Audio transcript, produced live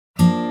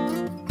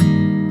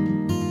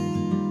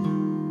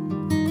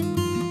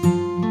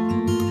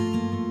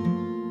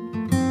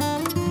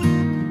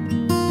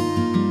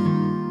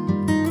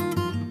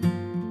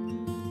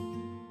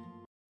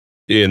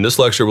In this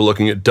lecture, we're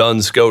looking at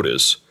Duns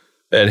Scotus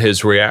and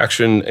his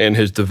reaction and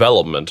his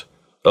development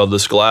of the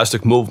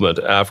scholastic movement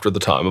after the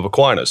time of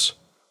Aquinas.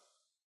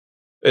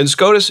 And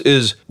Scotus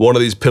is one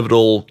of these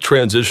pivotal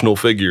transitional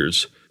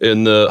figures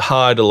in the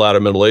high to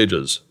latter Middle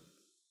Ages.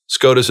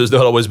 Scotus has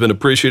not always been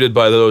appreciated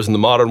by those in the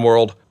modern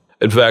world.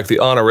 In fact, the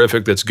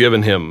honorific that's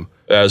given him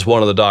as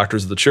one of the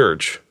doctors of the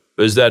church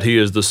is that he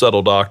is the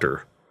subtle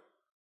doctor.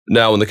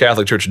 Now, when the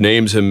Catholic Church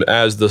names him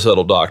as the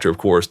subtle doctor, of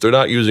course, they're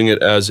not using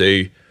it as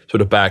a sort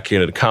of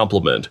backhanded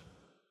compliment.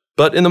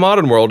 But in the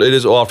modern world, it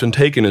is often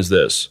taken as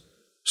this.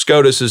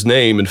 Scotus's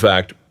name, in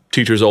fact,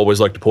 teachers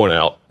always like to point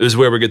out, is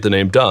where we get the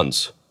name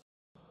Duns.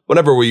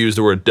 Whenever we use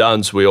the word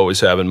dunce, we always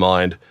have in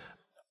mind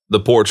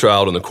the poor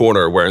child in the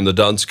corner wearing the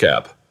dunce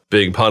cap,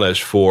 being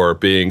punished for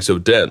being so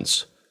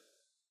dense.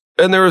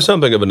 And there is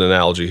something of an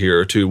analogy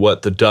here to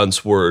what the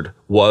dunce word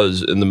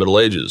was in the Middle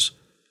Ages.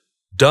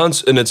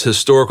 Dunce, in its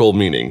historical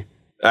meaning,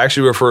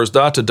 actually refers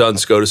not to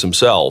Duns Scotus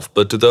himself,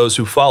 but to those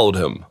who followed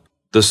him,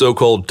 the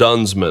so-called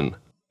dunsmen.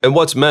 And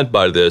what's meant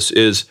by this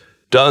is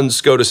Duns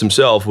Scotus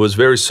himself was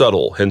very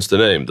subtle, hence the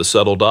name, the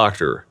subtle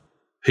doctor.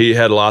 He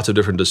had lots of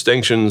different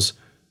distinctions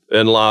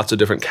and lots of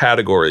different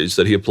categories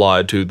that he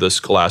applied to the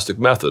scholastic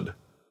method.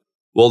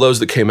 While those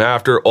that came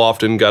after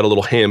often got a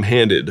little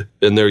ham-handed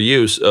in their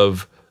use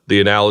of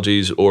the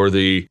analogies or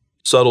the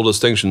subtle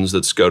distinctions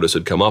that Scotus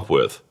had come up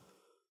with.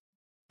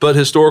 But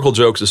historical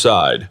jokes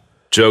aside,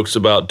 jokes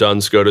about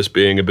Duns Scotus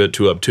being a bit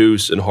too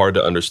obtuse and hard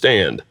to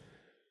understand,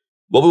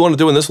 what we want to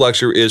do in this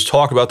lecture is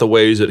talk about the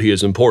ways that he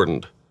is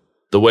important,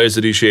 the ways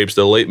that he shapes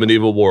the late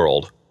medieval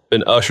world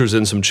and ushers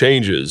in some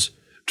changes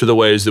to the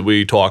ways that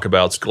we talk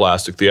about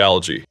scholastic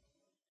theology.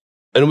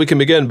 And we can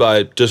begin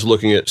by just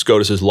looking at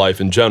Scotus's life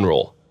in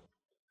general.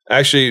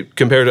 Actually,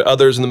 compared to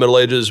others in the Middle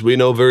Ages, we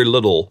know very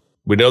little.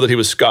 We know that he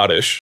was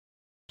Scottish.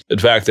 In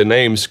fact, the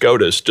name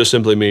Scotus just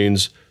simply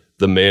means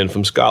the man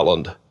from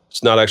Scotland.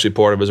 It's not actually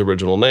part of his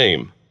original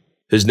name.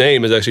 His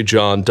name is actually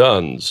John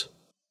Duns.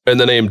 And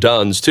the name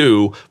Duns,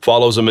 too,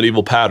 follows a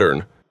medieval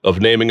pattern of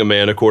naming a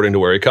man according to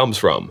where he comes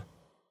from.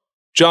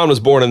 John was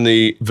born in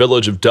the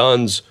village of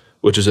Duns,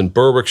 which is in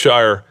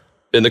Berwickshire,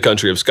 in the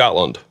country of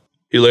Scotland.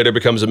 He later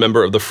becomes a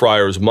member of the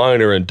Friars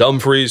Minor in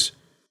Dumfries.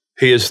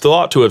 He is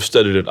thought to have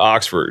studied at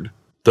Oxford,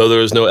 though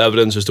there is no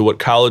evidence as to what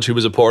college he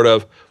was a part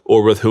of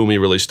or with whom he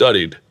really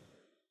studied.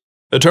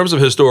 In terms of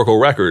historical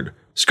record,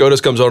 Scotus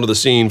comes onto the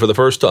scene for the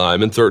first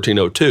time in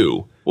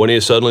 1302, when he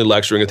is suddenly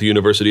lecturing at the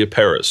University of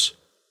Paris.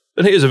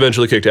 And he is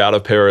eventually kicked out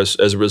of Paris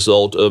as a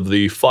result of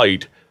the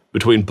fight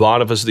between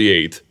Boniface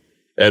VIII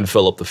and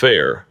Philip the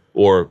Fair,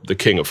 or the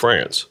King of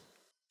France.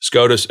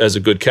 Scotus, as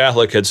a good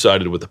Catholic, had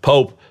sided with the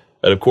Pope,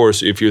 and of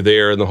course, if you're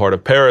there in the heart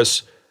of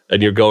Paris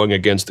and you're going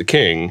against the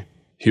king,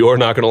 you're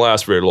not going to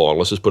last very long,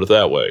 let's just put it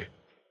that way.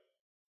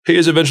 He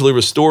is eventually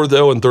restored,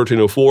 though, in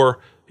 1304.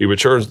 He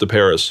returns to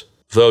Paris,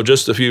 though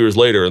just a few years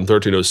later, in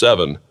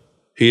 1307,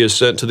 he is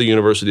sent to the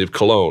University of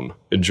Cologne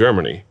in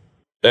Germany.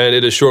 And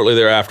it is shortly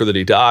thereafter that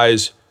he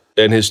dies,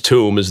 and his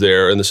tomb is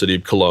there in the city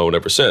of Cologne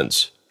ever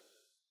since.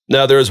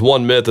 Now, there is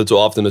one myth that's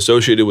often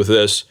associated with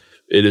this.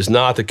 It is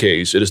not the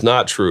case, it is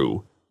not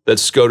true, that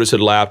Scotus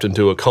had lapsed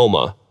into a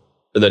coma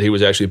and that he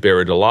was actually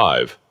buried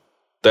alive.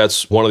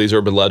 That's one of these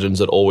urban legends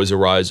that always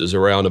arises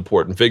around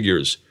important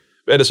figures,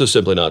 and it's just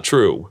simply not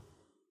true.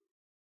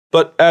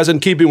 But as in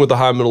keeping with the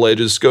High Middle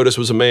Ages, Scotus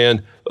was a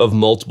man of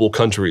multiple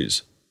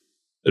countries.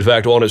 In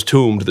fact, on his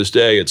tomb to this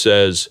day, it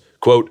says,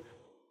 quote,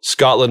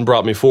 "Scotland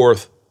brought me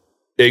forth,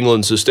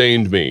 England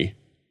sustained me,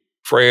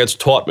 France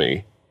taught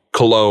me,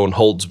 Cologne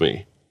holds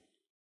me."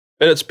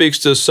 And it speaks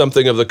to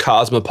something of the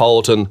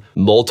cosmopolitan,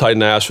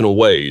 multinational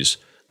ways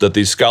that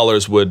these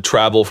scholars would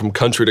travel from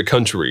country to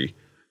country,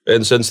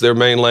 and since their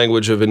main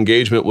language of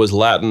engagement was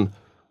Latin,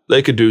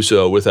 they could do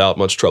so without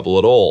much trouble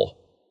at all.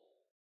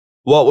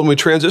 Well, when we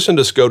transition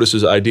to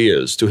Scotus's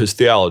ideas, to his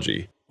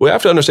theology, we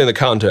have to understand the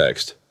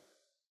context.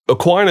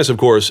 Aquinas, of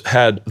course,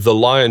 had the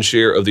lion's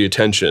share of the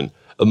attention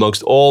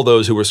amongst all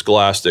those who were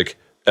scholastic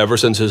ever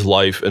since his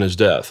life and his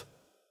death.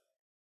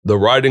 The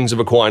writings of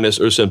Aquinas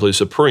are simply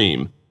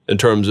supreme in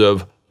terms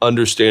of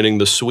understanding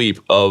the sweep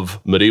of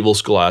medieval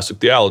scholastic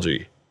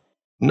theology.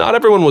 Not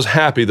everyone was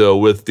happy, though,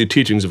 with the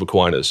teachings of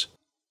Aquinas.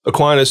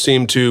 Aquinas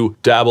seemed to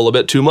dabble a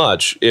bit too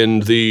much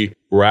in the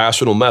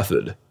rational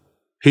method.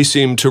 He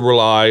seemed to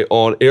rely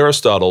on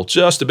Aristotle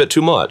just a bit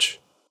too much.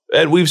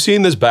 And we've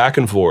seen this back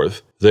and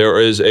forth. There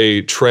is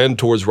a trend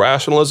towards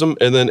rationalism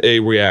and then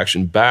a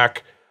reaction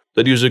back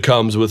that usually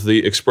comes with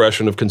the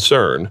expression of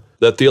concern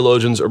that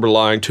theologians are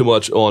relying too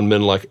much on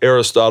men like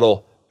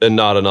Aristotle and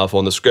not enough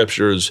on the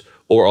scriptures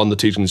or on the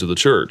teachings of the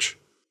church.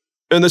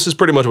 And this is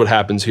pretty much what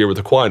happens here with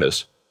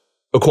Aquinas.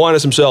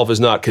 Aquinas himself is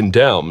not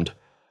condemned.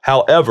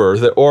 However,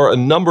 there are a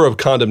number of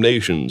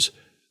condemnations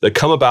that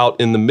come about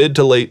in the mid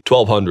to late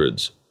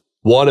 1200s.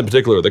 One in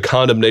particular, the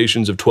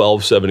condemnations of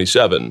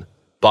 1277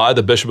 by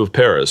the Bishop of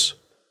Paris.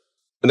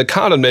 And the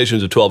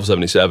condemnations of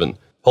 1277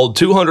 hold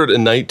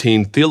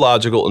 219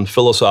 theological and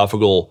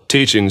philosophical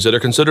teachings that are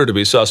considered to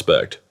be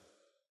suspect.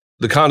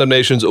 The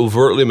condemnations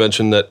overtly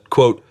mention that,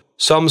 quote,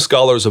 "some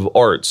scholars of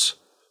arts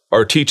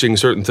are teaching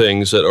certain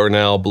things that are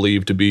now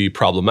believed to be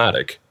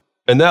problematic.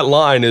 And that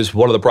line is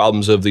one of the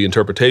problems of the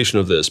interpretation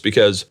of this,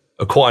 because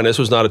Aquinas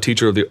was not a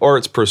teacher of the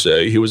arts per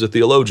se, he was a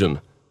theologian.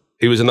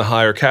 He was in the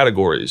higher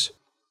categories.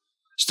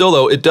 Still,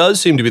 though, it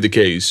does seem to be the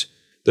case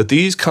that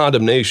these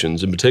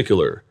condemnations in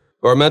particular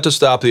are meant to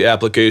stop the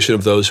application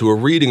of those who are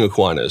reading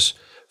Aquinas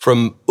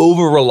from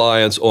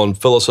over-reliance on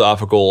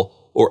philosophical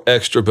or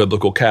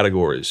extra-biblical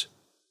categories.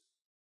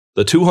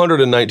 The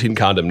 219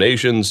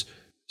 condemnations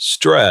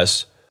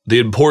stress the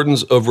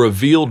importance of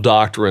revealed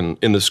doctrine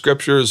in the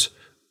Scriptures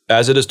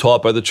as it is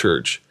taught by the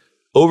Church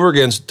over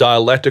against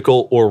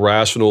dialectical or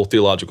rational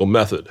theological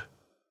method.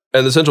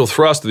 And the central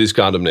thrust of these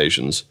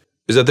condemnations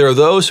is that there are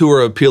those who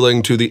are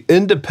appealing to the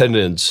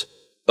independence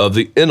of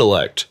the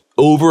intellect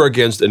over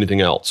against anything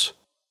else.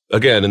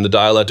 Again, in the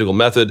dialectical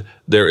method,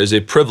 there is a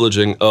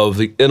privileging of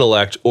the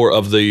intellect or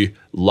of the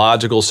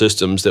logical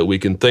systems that we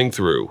can think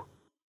through.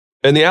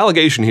 And the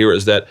allegation here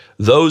is that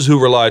those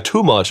who rely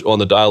too much on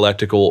the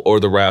dialectical or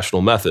the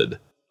rational method,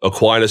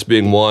 Aquinas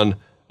being one,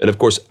 and of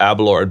course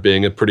Abelard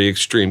being a pretty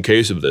extreme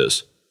case of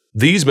this,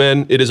 these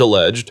men, it is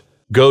alleged,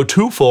 go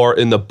too far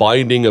in the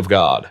binding of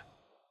God.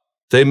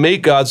 They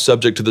make God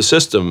subject to the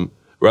system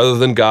rather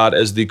than God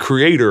as the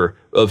creator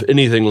of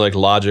anything like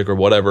logic or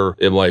whatever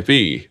it might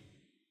be.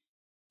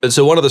 And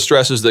so one of the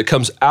stresses that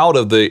comes out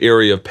of the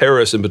area of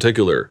Paris in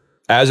particular,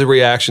 as a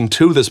reaction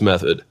to this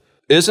method,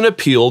 is an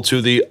appeal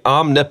to the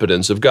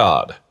omnipotence of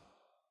God.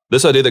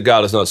 This idea that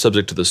God is not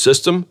subject to the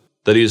system,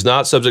 that he is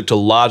not subject to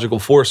logical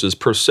forces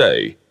per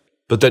se,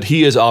 but that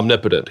he is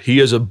omnipotent. He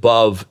is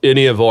above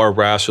any of our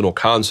rational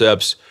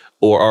concepts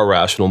or our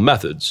rational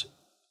methods.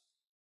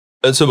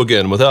 And so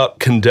again, without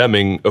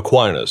condemning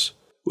Aquinas,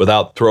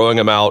 without throwing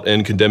him out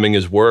and condemning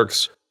his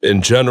works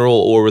in general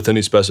or with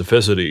any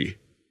specificity,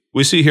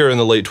 we see here in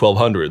the late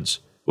 1200s,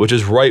 which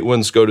is right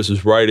when Scotus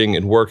is writing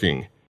and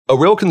working, a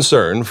real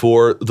concern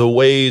for the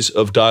ways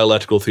of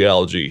dialectical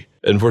theology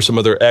and for some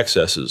of their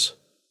excesses.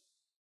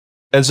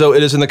 And so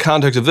it is in the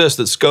context of this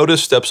that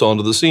Scotus steps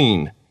onto the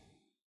scene.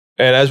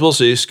 And as we'll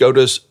see,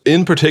 Scotus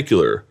in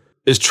particular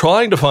is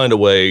trying to find a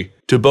way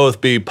to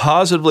both be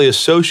positively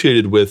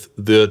associated with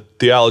the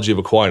theology of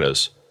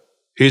Aquinas.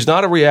 He's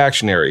not a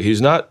reactionary,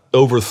 he's not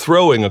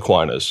overthrowing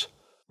Aquinas.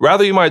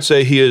 Rather, you might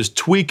say he is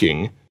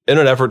tweaking in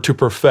an effort to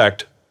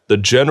perfect the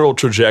general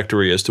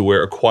trajectory as to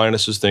where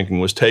Aquinas' thinking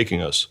was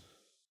taking us.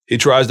 He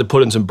tries to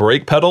put in some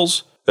brake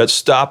pedals that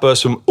stop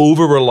us from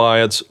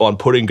over-reliance on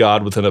putting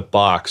God within a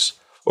box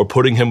or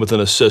putting him within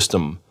a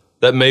system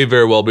that may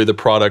very well be the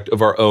product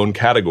of our own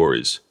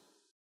categories.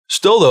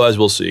 Still, though, as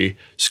we'll see,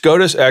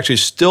 Scotus actually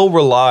still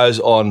relies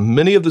on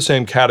many of the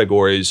same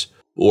categories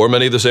or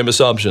many of the same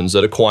assumptions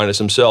that Aquinas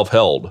himself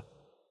held.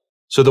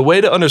 So the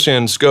way to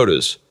understand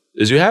Scotus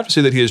is you have to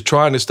see that he is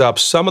trying to stop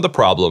some of the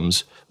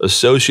problems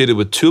associated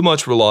with too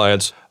much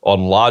reliance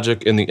on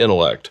logic and the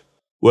intellect,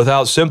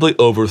 without simply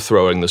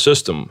overthrowing the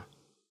system.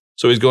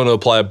 So he's going to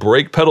apply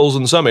brake pedals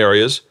in some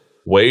areas,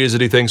 ways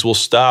that he thinks will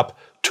stop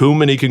too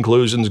many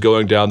conclusions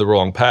going down the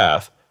wrong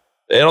path.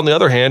 And on the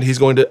other hand, he's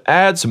going to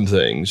add some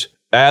things,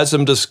 add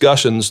some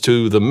discussions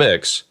to the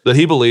mix that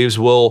he believes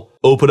will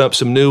open up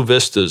some new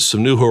vistas,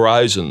 some new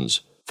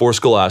horizons for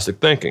scholastic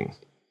thinking.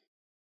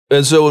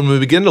 And so when we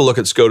begin to look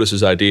at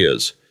Scotus's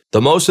ideas,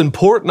 the most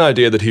important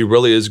idea that he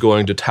really is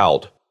going to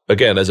tout,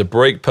 again, as a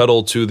brake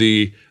pedal to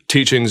the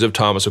teachings of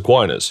Thomas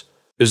Aquinas,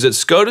 is that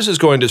Scotus is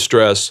going to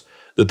stress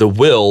that the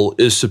will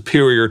is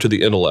superior to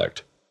the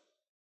intellect.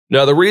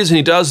 Now, the reason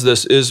he does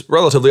this is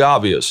relatively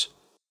obvious.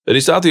 And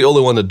he's not the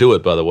only one to do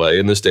it, by the way,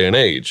 in this day and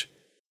age.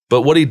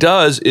 But what he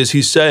does is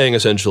he's saying,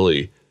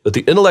 essentially, that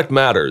the intellect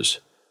matters,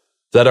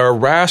 that our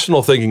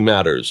rational thinking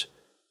matters.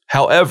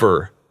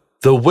 However,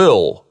 the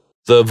will,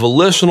 the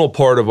volitional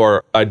part of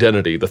our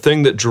identity, the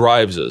thing that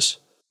drives us,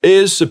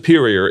 is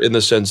superior in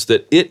the sense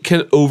that it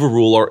can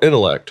overrule our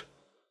intellect.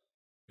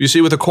 You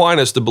see, with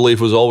Aquinas, the belief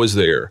was always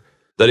there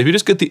that if you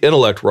just get the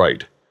intellect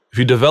right, if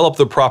you develop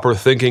the proper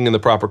thinking in the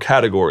proper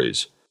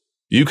categories,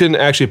 you can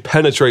actually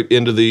penetrate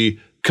into the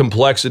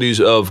complexities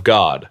of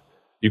God.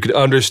 You can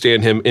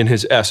understand him in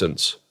his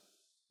essence.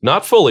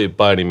 Not fully,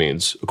 by any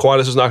means.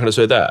 Aquinas is not going to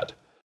say that.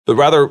 But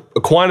rather,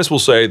 Aquinas will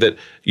say that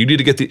you need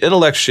to get the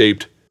intellect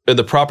shaped in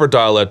the proper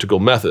dialectical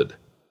method.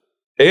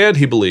 And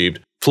he believed,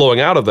 flowing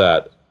out of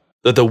that,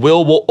 that the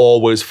will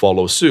always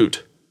follow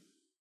suit.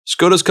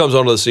 Scotus comes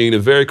onto the scene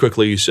and very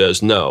quickly he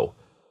says, no,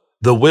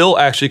 the will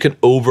actually can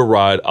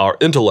override our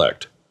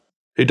intellect.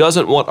 He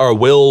doesn't want our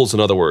wills, in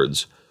other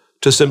words,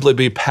 to simply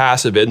be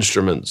passive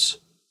instruments.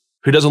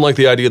 He doesn't like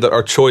the idea that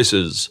our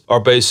choices are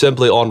based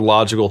simply on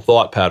logical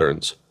thought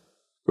patterns.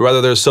 Rather,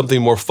 there's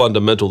something more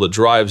fundamental that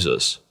drives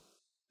us.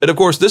 And of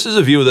course, this is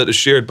a view that is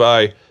shared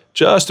by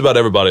just about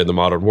everybody in the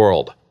modern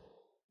world.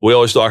 We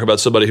always talk about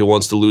somebody who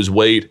wants to lose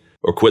weight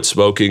or quit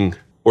smoking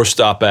or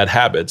stop bad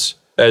habits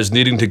as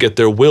needing to get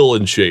their will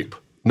in shape,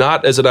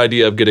 not as an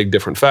idea of getting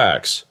different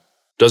facts.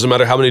 Doesn't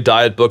matter how many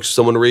diet books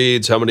someone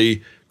reads, how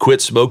many quit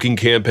smoking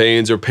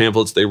campaigns or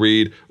pamphlets they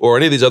read, or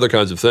any of these other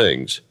kinds of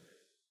things.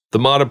 The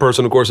modern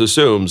person, of course,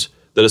 assumes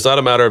that it's not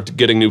a matter of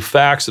getting new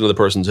facts into the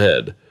person's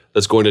head,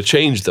 that's going to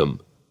change them,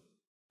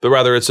 but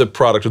rather it's a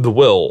product of the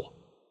will.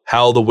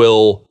 How the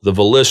will, the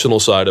volitional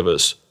side of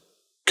us,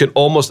 can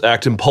almost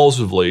act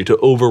impulsively to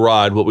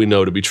override what we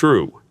know to be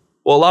true.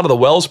 Well, a lot of the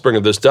wellspring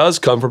of this does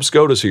come from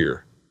Scotus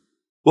here.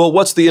 Well,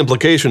 what's the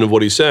implication of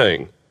what he's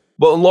saying?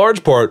 Well, in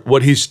large part,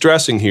 what he's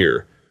stressing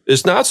here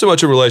is not so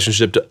much in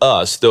relationship to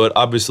us, though it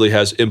obviously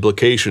has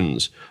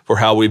implications for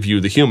how we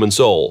view the human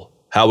soul,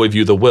 how we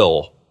view the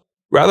will.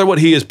 Rather, what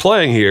he is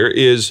playing here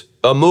is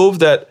a move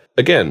that,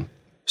 again,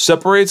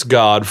 separates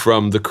God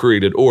from the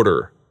created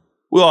order.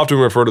 We'll often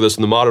refer to this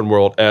in the modern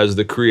world as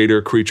the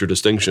creator-creature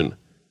distinction.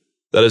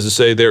 That is to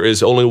say, there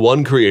is only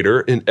one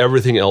creator and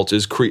everything else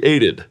is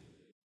created.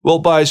 Well,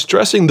 by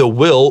stressing the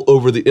will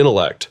over the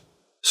intellect,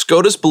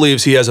 Scotus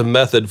believes he has a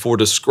method for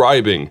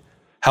describing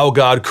how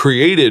God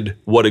created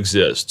what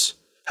exists,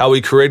 how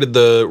he created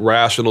the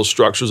rational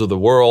structures of the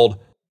world,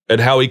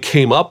 and how he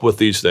came up with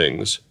these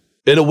things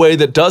in a way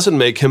that doesn't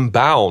make him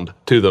bound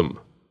to them.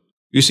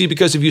 You see,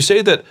 because if you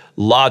say that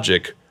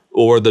logic,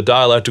 or the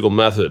dialectical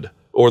method,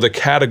 or the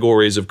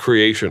categories of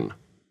creation,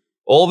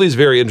 all these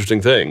very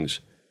interesting things,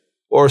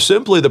 are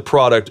simply the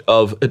product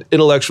of an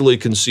intellectually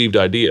conceived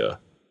idea,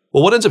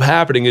 well, what ends up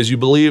happening is you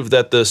believe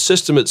that the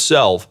system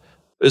itself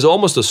is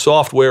almost a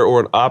software or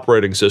an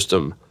operating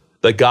system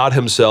that God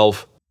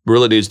himself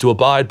really needs to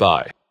abide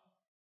by.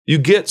 You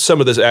get some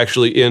of this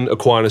actually in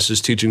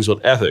Aquinas' teachings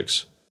on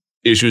ethics,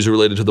 issues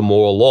related to the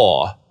moral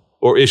law,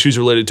 or issues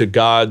related to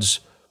God's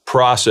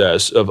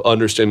process of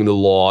understanding the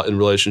law in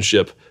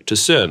relationship to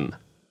sin.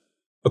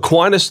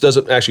 Aquinas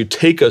doesn't actually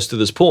take us to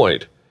this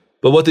point,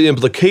 but what the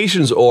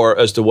implications are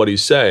as to what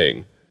he's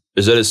saying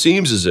is that it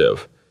seems as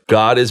if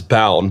God is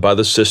bound by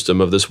the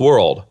system of this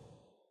world.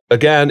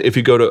 Again, if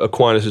you go to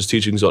Aquinas'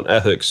 teachings on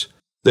ethics,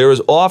 there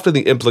is often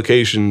the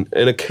implication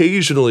and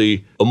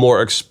occasionally a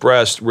more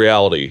expressed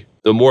reality,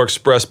 a more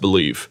expressed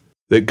belief,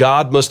 that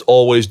God must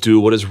always do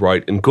what is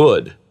right and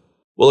good.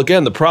 Well,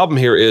 again, the problem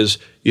here is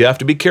you have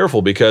to be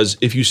careful because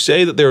if you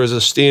say that there is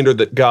a standard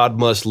that God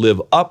must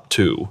live up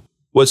to,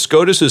 what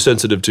Scotus is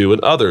sensitive to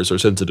and others are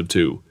sensitive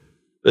to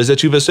is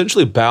that you've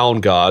essentially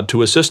bound God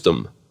to a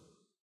system.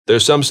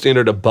 There's some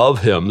standard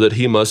above him that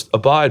he must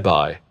abide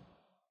by.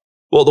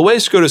 Well, the way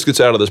Scotus gets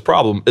out of this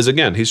problem is,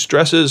 again, he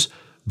stresses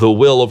the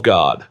will of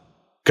God.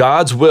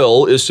 God's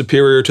will is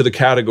superior to the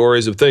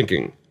categories of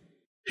thinking.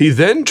 He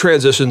then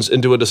transitions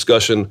into a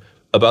discussion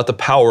about the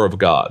power of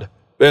God.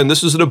 And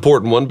this is an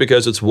important one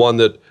because it's one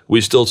that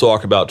we still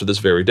talk about to this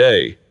very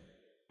day.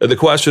 And the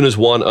question is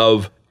one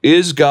of,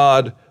 is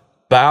God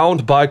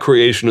bound by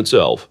creation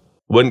itself?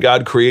 When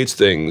God creates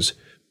things,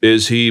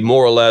 is he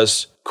more or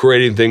less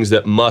creating things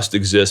that must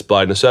exist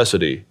by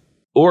necessity?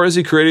 Or is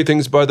he creating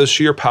things by the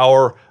sheer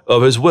power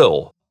of his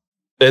will?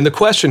 And the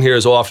question here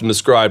is often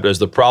described as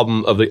the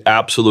problem of the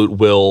absolute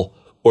will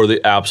or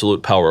the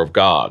absolute power of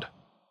God.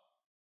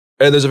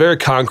 And there's a very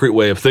concrete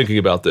way of thinking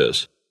about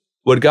this.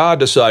 When God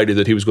decided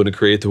that he was going to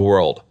create the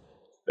world,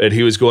 and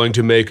he was going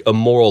to make a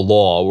moral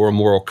law or a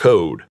moral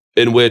code,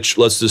 in which,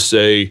 let's just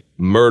say,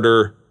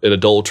 murder and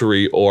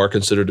adultery are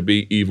considered to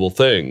be evil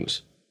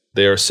things.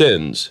 They are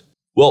sins.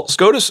 Well,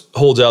 Scotus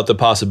holds out the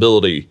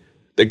possibility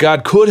that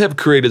God could have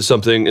created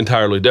something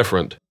entirely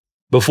different.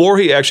 Before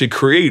he actually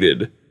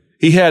created,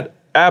 he had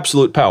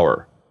absolute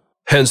power,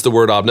 hence the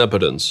word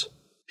omnipotence.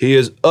 He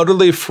is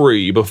utterly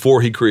free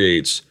before he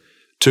creates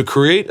to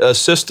create a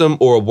system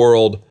or a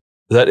world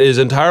that is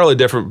entirely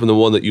different from the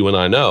one that you and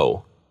I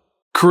know.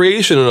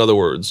 Creation, in other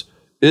words,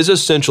 is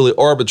essentially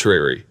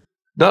arbitrary.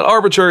 Not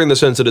arbitrary in the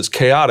sense that it's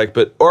chaotic,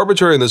 but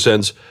arbitrary in the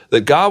sense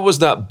that God was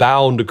not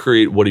bound to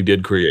create what he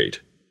did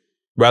create.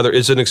 Rather,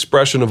 it's an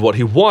expression of what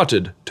he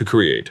wanted to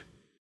create.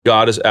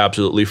 God is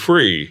absolutely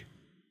free.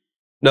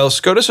 Now,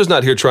 Scotus is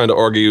not here trying to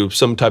argue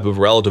some type of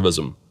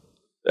relativism,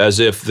 as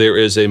if there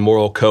is a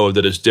moral code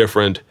that is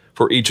different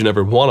for each and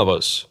every one of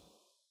us.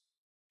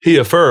 He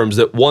affirms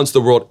that once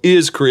the world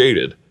is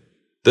created,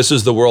 this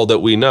is the world that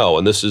we know,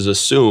 and this is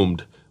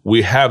assumed.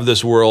 We have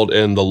this world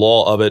and the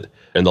law of it,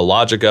 and the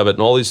logic of it, and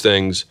all these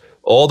things,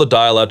 all the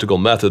dialectical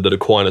method that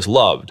Aquinas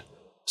loved.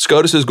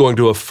 Scotus is going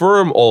to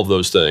affirm all of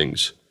those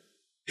things.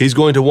 He's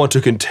going to want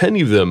to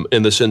continue them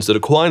in the sense that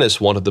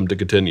Aquinas wanted them to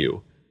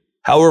continue.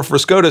 However, for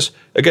Scotus,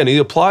 again, he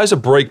applies a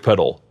brake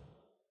pedal.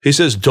 He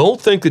says,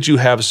 don't think that you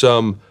have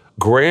some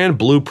grand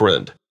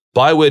blueprint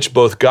by which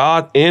both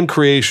God and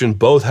creation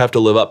both have to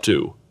live up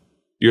to.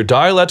 Your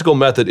dialectical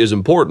method is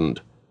important,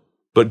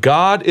 but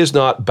God is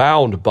not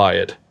bound by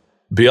it,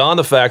 beyond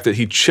the fact that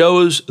he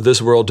chose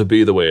this world to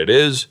be the way it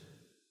is,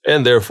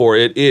 and therefore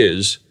it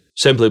is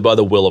simply by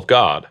the will of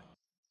God.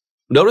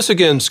 Notice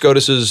again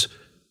Scotus's,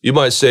 you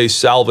might say,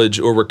 salvage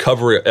or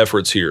recovery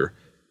efforts here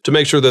to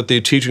make sure that the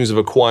teachings of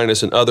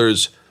Aquinas and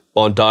others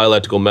on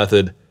dialectical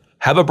method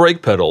have a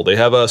brake pedal, they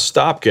have a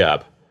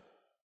stopgap,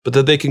 but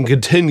that they can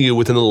continue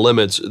within the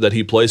limits that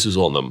he places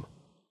on them.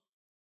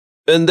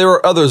 And there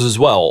are others as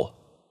well.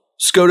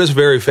 Scotus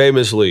very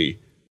famously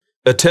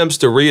attempts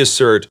to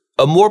reassert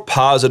a more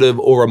positive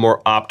or a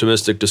more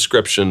optimistic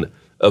description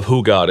of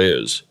who God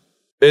is.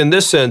 In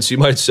this sense, you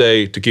might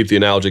say, to keep the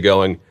analogy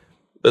going,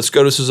 that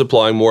Scotus is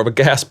applying more of a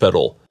gas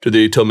pedal to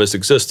the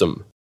Thomistic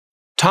system.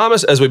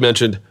 Thomas, as we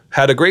mentioned,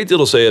 had a great deal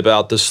to say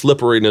about the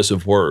slipperiness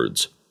of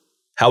words,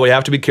 how we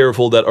have to be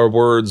careful that our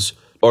words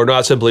are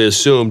not simply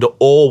assumed to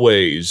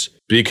always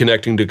be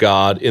connecting to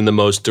God in the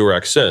most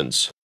direct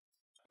sense.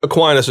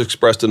 Aquinas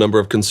expressed a number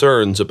of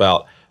concerns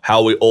about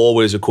how we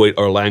always equate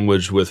our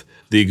language with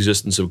the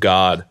existence of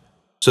God,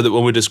 so that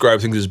when we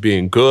describe things as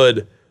being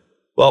good,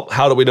 well,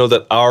 how do we know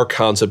that our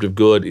concept of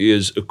good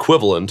is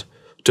equivalent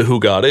to who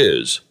God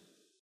is?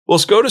 Well,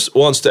 Scotus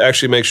wants to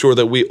actually make sure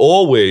that we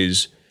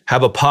always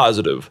have a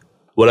positive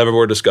whenever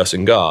we're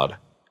discussing God.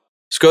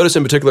 Scotus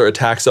in particular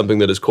attacks something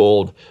that is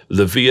called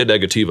the via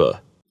negativa,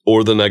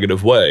 or the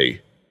negative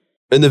way.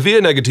 And the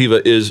via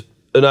negativa is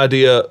an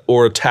idea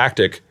or a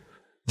tactic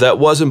that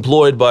was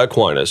employed by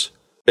Aquinas,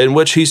 in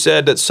which he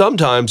said that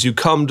sometimes you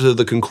come to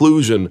the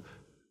conclusion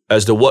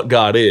as to what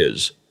God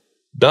is,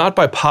 not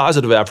by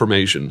positive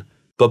affirmation,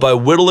 but by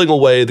whittling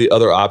away the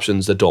other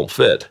options that don't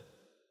fit.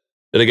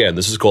 And again,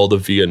 this is called the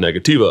via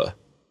negativa.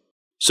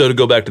 So to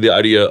go back to the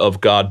idea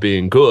of God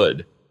being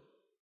good,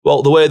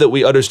 well, the way that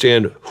we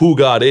understand who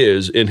God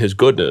is in his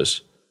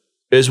goodness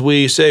is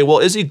we say, well,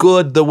 is he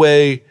good the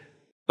way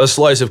a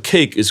slice of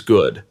cake is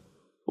good?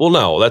 Well,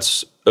 no,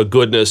 that's a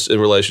goodness in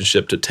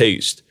relationship to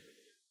taste.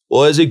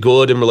 Well, is he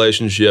good in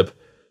relationship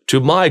to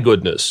my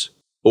goodness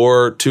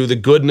or to the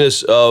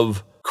goodness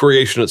of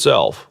creation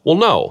itself? Well,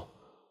 no,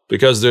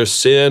 because there's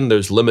sin,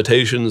 there's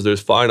limitations,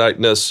 there's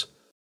finiteness,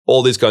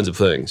 all these kinds of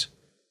things.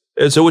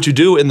 And so what you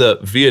do in the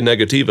via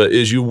negativa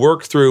is you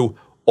work through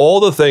all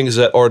the things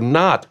that are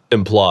not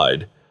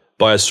implied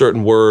by a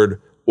certain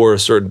word or a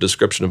certain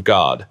description of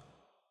God.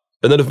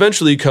 And then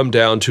eventually you come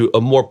down to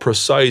a more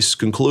precise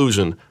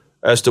conclusion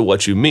as to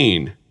what you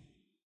mean.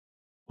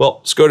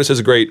 Well, Scotus has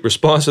a great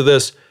response to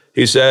this.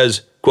 He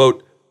says,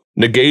 quote,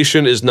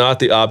 "Negation is not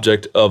the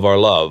object of our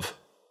love."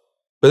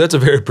 But that's a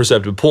very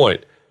perceptive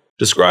point.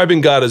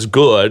 Describing God as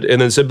good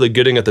and then simply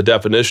getting at the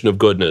definition of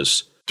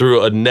goodness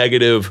through a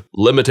negative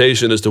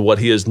limitation as to what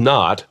he is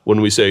not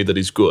when we say that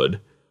he's good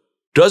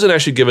doesn't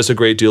actually give us a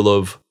great deal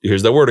of,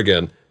 here's that word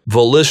again,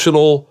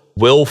 volitional,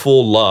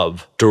 willful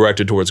love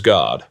directed towards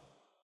God.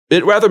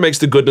 It rather makes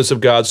the goodness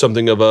of God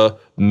something of a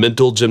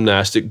mental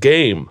gymnastic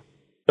game.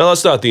 Now,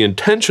 that's not the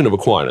intention of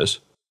Aquinas,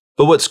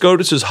 but what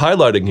Scotus is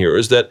highlighting here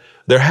is that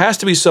there has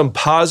to be some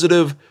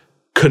positive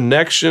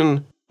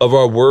connection of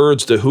our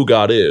words to who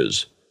God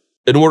is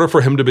in order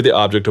for him to be the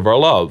object of our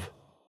love.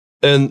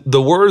 And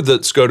the word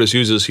that Scotus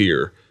uses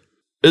here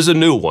is a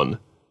new one.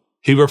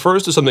 He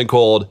refers to something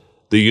called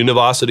the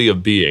univocity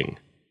of being.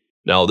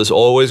 Now, this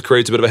always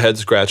creates a bit of a head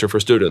scratcher for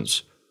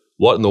students.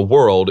 What in the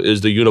world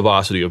is the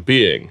univocity of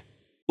being?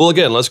 Well,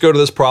 again, let's go to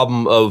this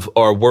problem of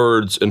our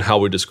words and how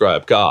we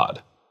describe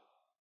God.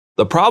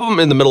 The problem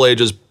in the Middle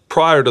Ages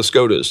prior to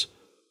Scotus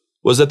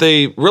was that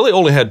they really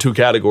only had two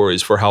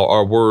categories for how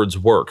our words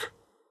work.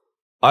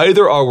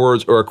 Either our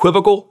words are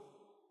equivocal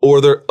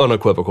or they're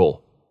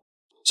unequivocal.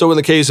 So in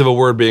the case of a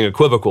word being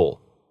equivocal,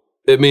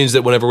 it means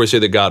that whenever we say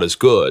that God is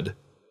good,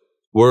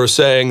 we're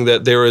saying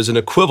that there is an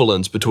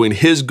equivalence between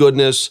his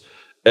goodness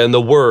and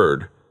the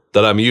word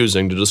that I'm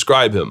using to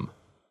describe him.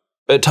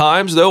 At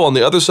times, though, on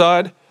the other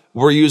side,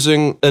 we're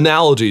using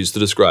analogies to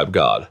describe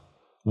God,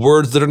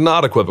 words that are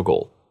not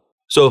equivocal.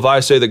 So if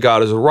I say that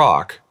God is a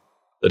rock,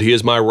 that he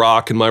is my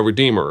rock and my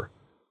redeemer,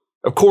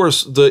 of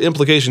course, the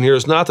implication here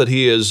is not that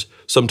he is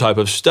some type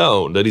of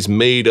stone, that he's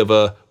made of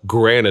a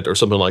granite or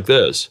something like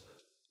this.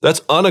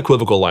 That's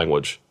unequivocal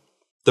language.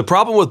 The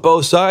problem with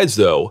both sides,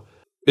 though,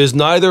 is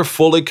neither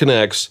fully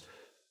connects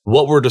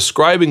what we're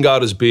describing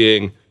God as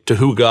being to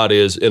who God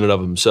is in and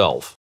of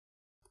himself.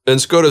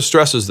 And Scotus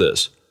stresses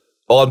this.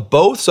 On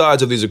both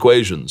sides of these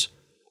equations,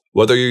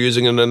 whether you're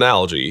using an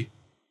analogy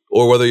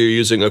or whether you're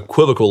using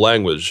equivocal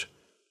language,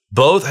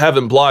 both have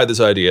implied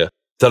this idea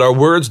that our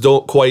words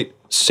don't quite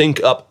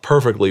sync up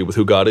perfectly with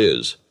who God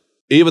is.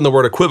 Even the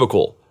word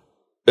equivocal,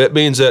 it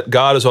means that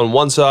God is on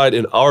one side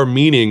and our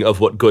meaning of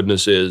what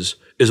goodness is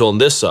on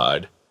this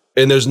side,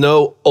 and there's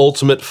no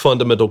ultimate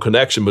fundamental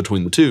connection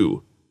between the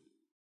two.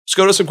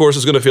 Scotus, of course,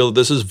 is going to feel that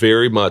this is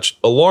very much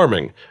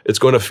alarming. It's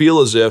going to feel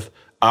as if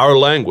our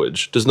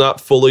language does not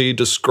fully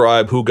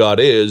describe who God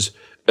is,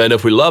 and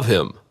if we love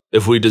him,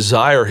 if we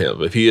desire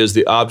him, if he is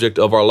the object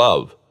of our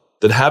love,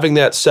 then having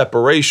that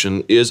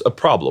separation is a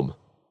problem.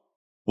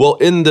 Well,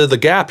 in the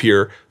gap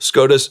here,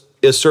 Scotus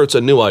asserts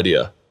a new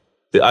idea,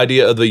 the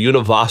idea of the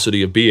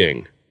univocity of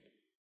being.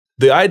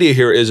 The idea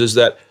here is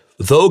that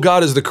though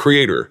God is the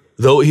creator,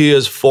 though he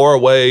is far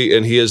away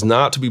and he is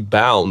not to be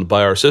bound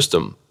by our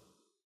system,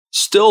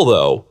 still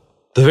though,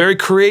 the very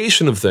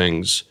creation of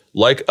things,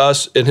 like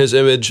us in his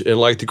image and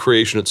like the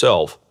creation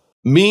itself,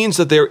 means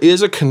that there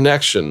is a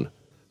connection.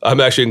 I'm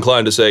actually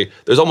inclined to say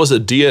there's almost a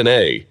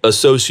DNA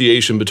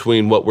association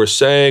between what we're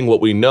saying, what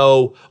we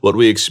know, what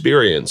we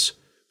experience,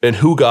 and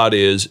who God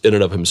is in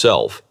and of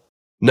himself.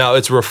 Now,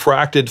 it's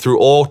refracted through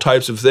all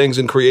types of things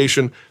in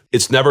creation.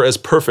 It's never as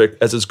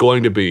perfect as it's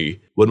going to be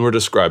when we're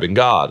describing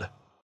God.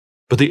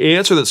 But the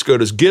answer that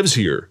Scotus gives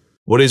here,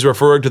 when he's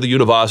referring to the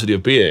univocity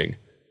of being,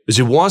 is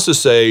he wants to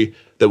say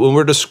that when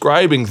we're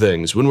describing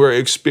things, when we're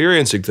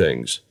experiencing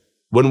things,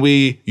 when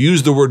we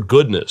use the word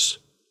goodness,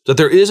 that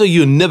there is a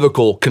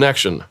univocal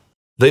connection.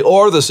 They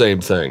are the same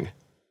thing.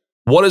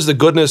 One is the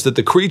goodness that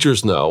the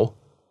creatures know,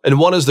 and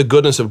one is the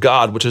goodness of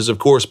God, which is, of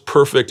course,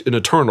 perfect and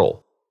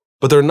eternal.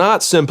 But they're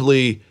not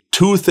simply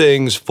two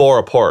things far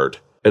apart,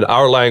 and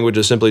our language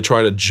is simply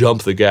trying to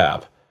jump the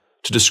gap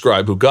to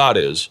describe who God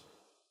is.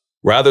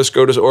 Rather,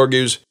 Scotus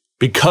argues,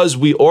 because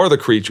we are the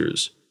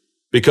creatures,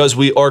 because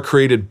we are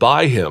created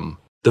by Him,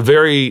 the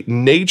very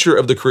nature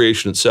of the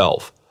creation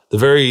itself, the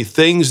very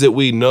things that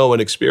we know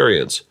and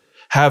experience,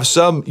 have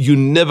some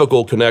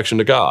univocal connection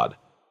to God.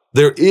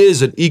 There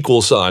is an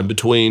equal sign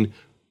between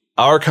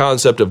our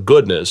concept of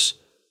goodness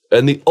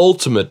and the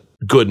ultimate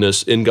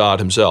goodness in God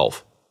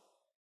Himself.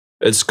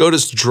 And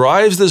Scotus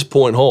drives this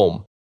point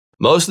home,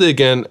 mostly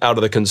again out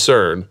of the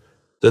concern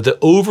that the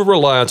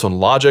over-reliance on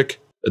logic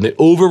and the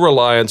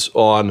over-reliance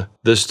on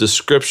this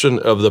description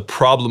of the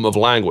problem of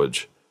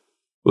language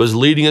was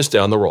leading us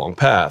down the wrong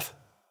path.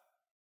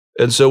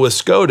 And so with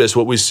Scotus,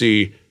 what we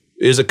see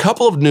is a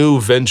couple of new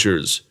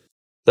ventures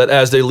that,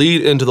 as they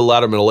lead into the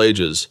latter Middle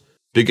Ages,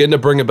 begin to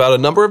bring about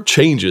a number of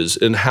changes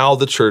in how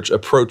the church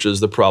approaches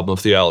the problem of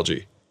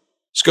theology.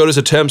 Scotus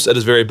attempts at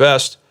his very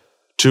best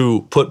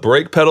to put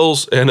brake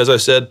pedals and, as I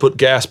said, put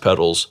gas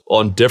pedals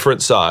on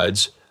different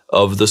sides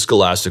of the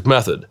scholastic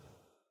method.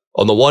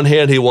 On the one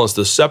hand, he wants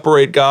to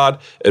separate God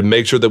and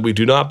make sure that we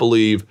do not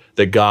believe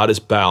that God is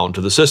bound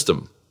to the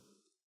system.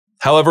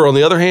 However, on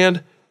the other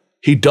hand,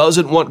 he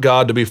doesn't want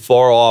God to be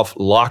far off,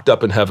 locked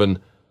up in heaven,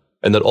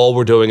 and that all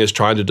we're doing is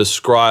trying to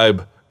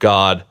describe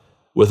God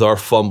with our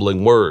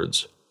fumbling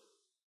words.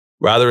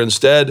 Rather,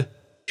 instead,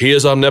 He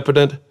is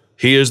omnipotent,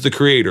 He is the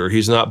creator,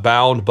 He's not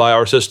bound by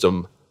our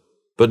system.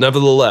 But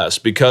nevertheless,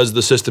 because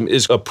the system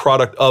is a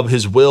product of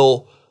His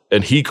will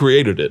and He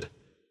created it,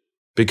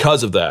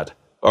 because of that,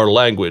 our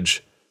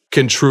language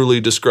can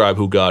truly describe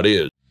who God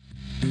is.